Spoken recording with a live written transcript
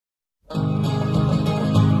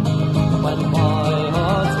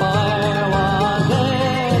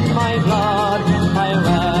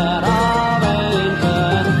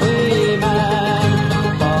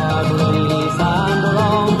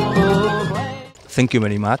Thank you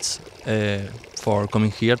very much for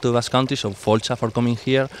coming here to Basque Country, so Ahotsa for coming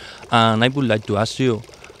here. And I would like to ask you,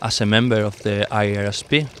 as a member of the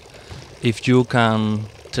IRSP, if you can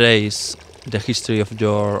trace the history of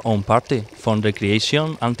your own party from the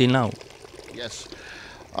creation until now. Yes,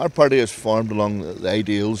 our party is formed along the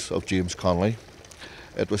ideals of James Connolly.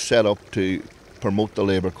 It was set up to promote the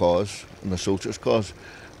Labour cause and the socialist cause.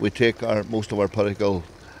 We take most of our political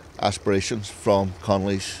aspirations from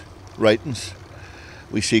Connolly's writings.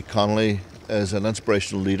 We see Connolly as an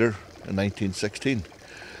inspirational leader in 1916.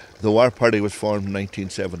 Though our party was formed in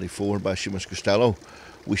 1974 by Seamus Costello,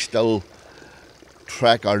 we still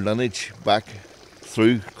track our lineage back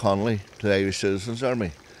through Connolly to the Irish Citizens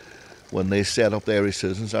Army, when they set up the Irish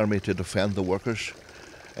Citizens Army to defend the workers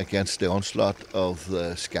against the onslaught of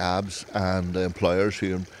the scabs and the employers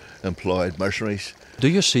who employed mercenaries. Do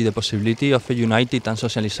you see the possibility of a united and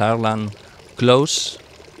socialist Ireland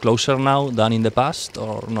closer now than in the past,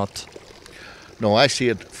 or not? No, I see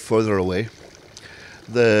it further away.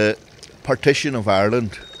 The partition of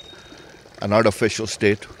Ireland, an artificial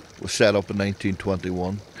state, was set up in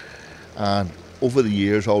 1921, and over the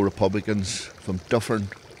years all Republicans from different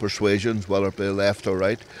persuasions, whether it be left or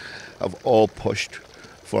right, have all pushed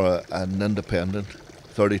for an independent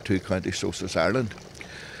 32 county socialist Ireland.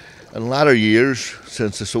 In latter years,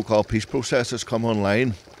 since the so-called peace process has come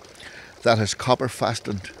online, that has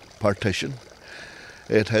copper-fastened partition.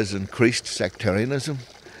 It has increased sectarianism.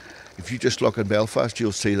 If you just look in Belfast,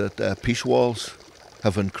 you'll see that peace walls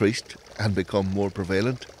have increased and become more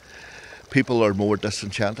prevalent. People are more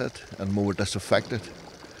disenchanted and more disaffected.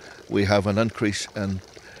 We have an increase in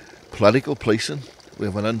political policing. We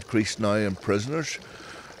have an increase now in prisoners,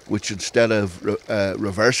 which instead of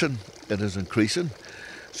reversing, it is increasing.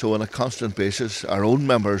 So on a constant basis, our own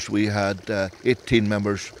members, we had 18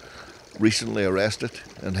 members recently arrested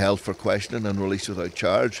and held for questioning and released without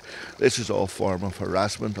charge. This is all form of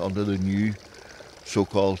harassment under the new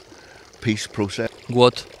so-called peace process.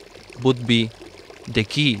 What would be the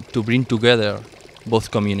key to bring together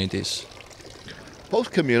both communities?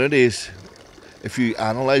 Both communities, if you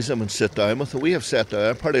analyse them and sit down with them, we have sat down,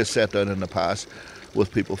 our party has sat down in the past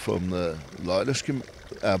with people from the loyalist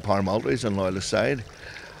paramilitaries and loyalist side.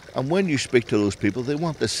 And when you speak to those people, they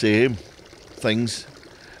want the same things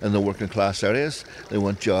in the working class areas. They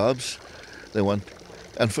want jobs, they want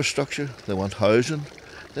infrastructure, they want housing,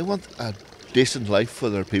 they want a decent life for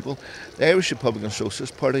their people. The Irish Republican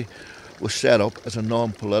Socialist Party was set up as a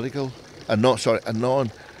non-political, a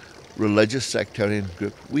non-religious sectarian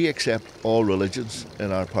group. We accept all religions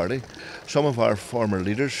in our party. Some of our former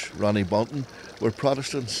leaders, Ronnie Bonton, were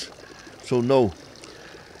Protestants. So no,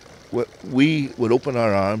 we would open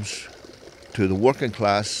our arms to the working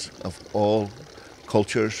class of all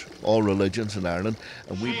cultures, all religions in Ireland,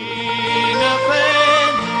 and we believe